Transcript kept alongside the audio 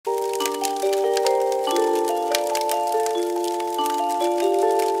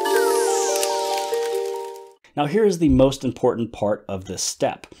Now here is the most important part of this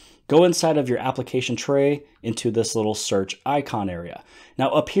step. Go inside of your application tray into this little search icon area. Now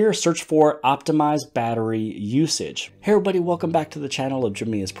up here, search for optimize battery usage. Hey everybody, welcome back to the channel of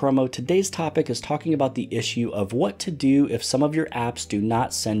Jamia's Promo. Today's topic is talking about the issue of what to do if some of your apps do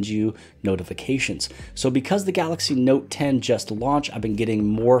not send you notifications. So because the Galaxy Note 10 just launched, I've been getting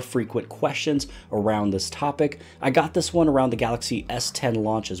more frequent questions around this topic. I got this one around the Galaxy S10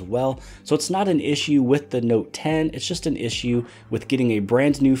 launch as well. So it's not an issue with the Note 10, it's just an issue with getting a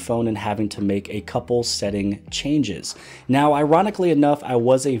brand new phone and having to make a couple setting changes. Now, ironically enough, I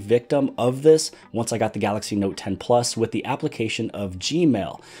was a victim of this once I got the Galaxy Note 10 Plus with the application of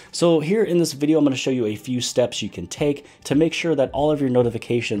Gmail. So here in this video, I'm going to show you a few steps you can take to make sure that all of your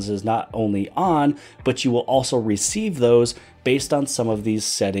notifications is not only on, but you will also receive those based on some of these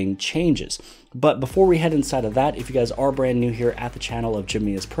setting changes. But before we head inside of that, if you guys are brand new here at the channel of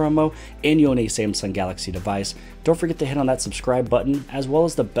Jamia's Promo and you own a Samsung Galaxy device, don't forget to hit on that subscribe button as well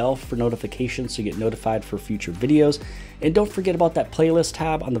as the bell for notifications so you get notified for future videos. And don't forget about that playlist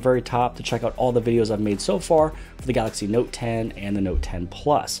tab on the very top to check out all the videos I've made so far for the Galaxy Note 10 and the Note 10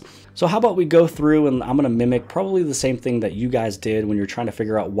 Plus. So how about we go through, and I'm going to mimic probably the same thing that you guys did when you're trying to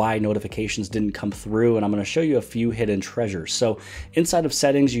figure out why notifications didn't come through, and I'm going to show you a few hidden treasures. So inside of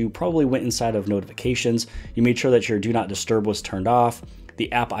settings, you probably went inside of notifications. You made sure that your do not disturb was turned off.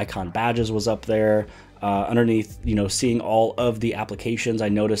 The app icon badges was up there. Underneath, seeing all of the applications, I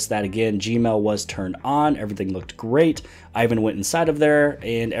noticed that again, Gmail was turned on. Everything looked great. I even went inside of there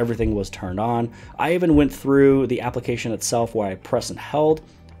and everything was turned on. I even went through the application itself where I press and held.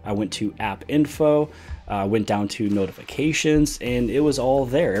 I went to app info, went down to notifications, and it was all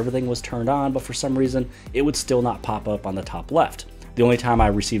there. Everything was turned on, but for some reason, it would still not pop up on the top left. The only time I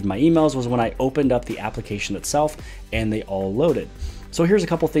received my emails was when I opened up the application itself and they all loaded. So here's a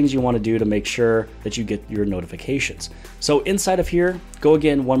couple things you want to do to make sure that you get your notifications. So inside of here, go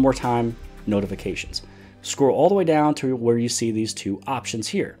again one more time, notifications. Scroll all the way down to where you see these two options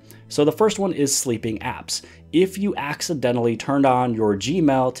here. So the first one is sleeping apps. If you accidentally turned on your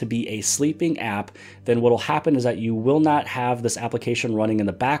Gmail to be a sleeping app, then what will happen is that you will not have this application running in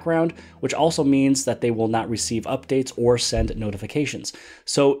the background, which also means that they will not receive updates or send notifications.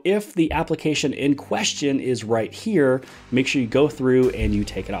 So if the application in question is right here, make sure you go through and you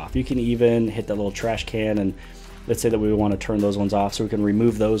take it off. You can even hit that little trash can, and let's say that we want to turn those ones off so we can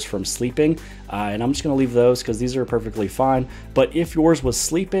remove those from sleeping. And I'm just going to leave those because these are perfectly fine. But if yours was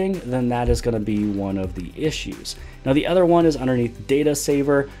sleeping, then that is going to be one of the issues. Now the other one is underneath data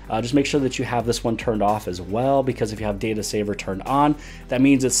saver. Just make sure that you have this one turned off as well, because if you have data saver turned on, that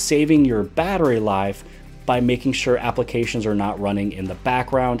means it's saving your battery life by making sure applications are not running in the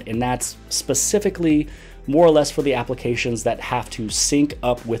background. And that's specifically more or less for the applications that have to sync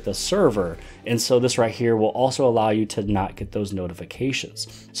up with the server. And so this right here will also allow you to not get those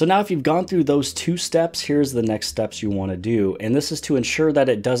notifications. So now if you've gone through those two steps, here's the next steps you want to do. And this is to ensure that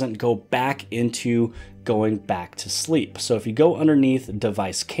it doesn't go back into going back to sleep. So if you go underneath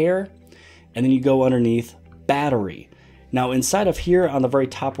device care, and then you go underneath battery. Now inside of here on the very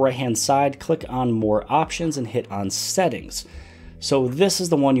top right hand side, click on more options and hit on settings. So this is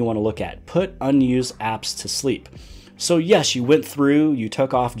the one you want to look at, put unused apps to sleep. So yes, you went through, you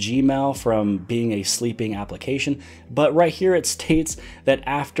took off Gmail from being a sleeping application, but right here it states that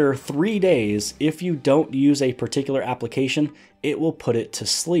after 3 days, if you don't use a particular application, it will put it to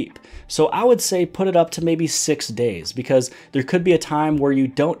sleep. So I would say put it up to maybe 6 days, because there could be a time where you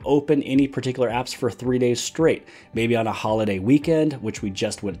don't open any particular apps for 3 days straight. Maybe on a holiday weekend, which we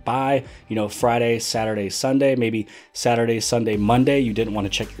just went by, Friday, Saturday, Sunday, maybe Saturday, Sunday, Monday, you didn't want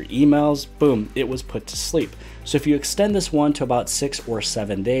to check your emails, boom, it was put to sleep. So if you extend this one to about 6 or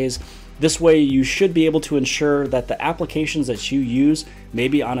 7 days, this way you should be able to ensure that the applications that you use,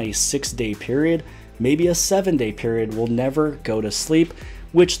 maybe on a 6-day period, maybe a 7-day period, will never go to sleep,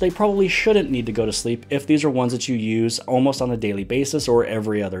 which they probably shouldn't need to go to sleep if these are ones that you use almost on a daily basis or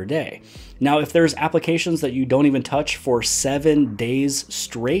every other day. Now, if there's applications that you don't even touch for 7 days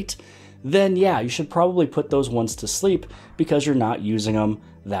straight, then yeah, you should probably put those ones to sleep because you're not using them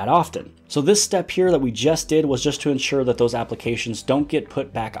that often. So this step here that we just did was just to ensure that those applications don't get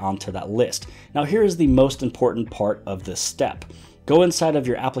put back onto that list. Now here is the most important part of this step. Go inside of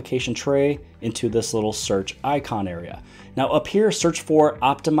your application tray into this little search icon area. Now up here, search for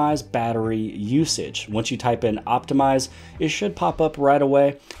optimize battery usage. Once you type in optimize, it should pop up right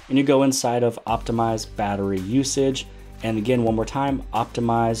away, and you go inside of optimize battery usage. And again, one more time,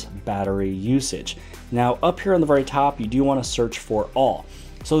 optimize battery usage. Now up here on the very top, you do want to search for all.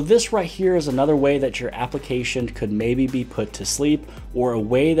 So this right here is another way that your application could maybe be put to sleep or a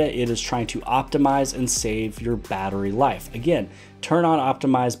way that it is trying to optimize and save your battery life. Again, turn on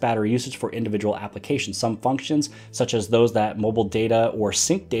optimized battery usage for individual applications. Some functions, such as those that mobile data or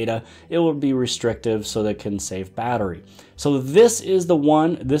sync data, it will be restrictive so that it can save battery. So this is the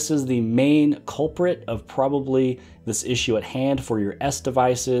one, this is the main culprit of probably this issue at hand for your S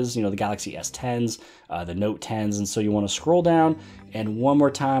devices, you know, the Galaxy S10s, the Note 10s. And so you want to scroll down, and one more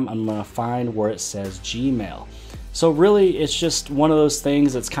time, I'm going to find where it says Gmail. So really, it's just one of those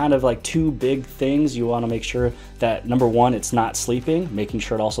things. It's kind of like two big things. You want to make sure that number one, it's not sleeping, making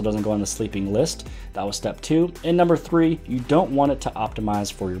sure it also doesn't go on the sleeping list. That was step 2. And number 3, you don't want it to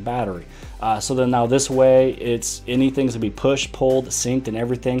optimize for your battery. So then now this way, it's anything's to be pushed, pulled, synced, and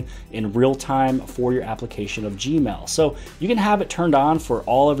everything in real time for your application of Gmail. So you can have it turned on for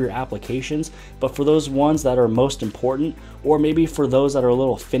all of your applications, but for those ones that are most important, or maybe for those that are a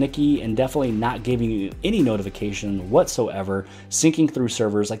little finicky and definitely not giving you any notification whatsoever, syncing through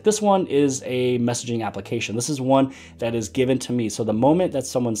servers, like this one is a messaging application. This is one that is given to me. So the moment that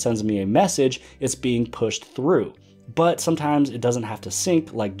someone sends me a message, it's being pushed through. But sometimes it doesn't have to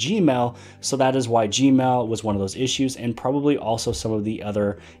sync like Gmail, so that is why Gmail was one of those issues, and probably also some of the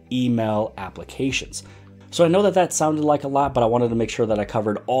other email applications. So I know that that sounded like a lot, but I wanted to make sure that I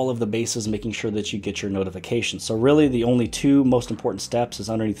covered all of the bases, making sure that you get your notifications. So really the only two most important steps is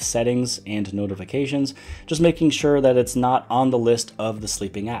underneath settings and notifications, just making sure that it's not on the list of the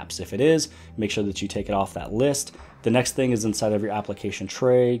sleeping apps. If it is, make sure that you take it off that list. The next thing is inside of your application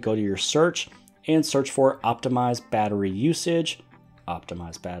tray, go to your search and search for optimized battery usage,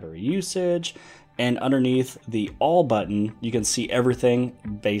 and underneath the all button, you can see everything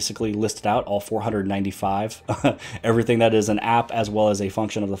basically listed out, all 495, everything that is an app as well as a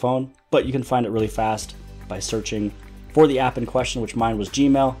function of the phone. But you can find it really fast by searching for the app in question, which mine was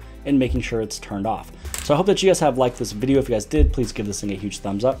Gmail, and making sure it's turned off. So I hope that you guys have liked this video. If you guys did, please give this thing a huge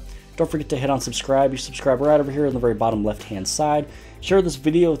thumbs up. Don't forget to hit on subscribe. You subscribe right over here on the very bottom left-hand side. Share this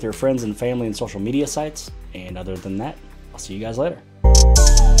video with your friends and family and social media sites. And other than that, I'll see you guys later.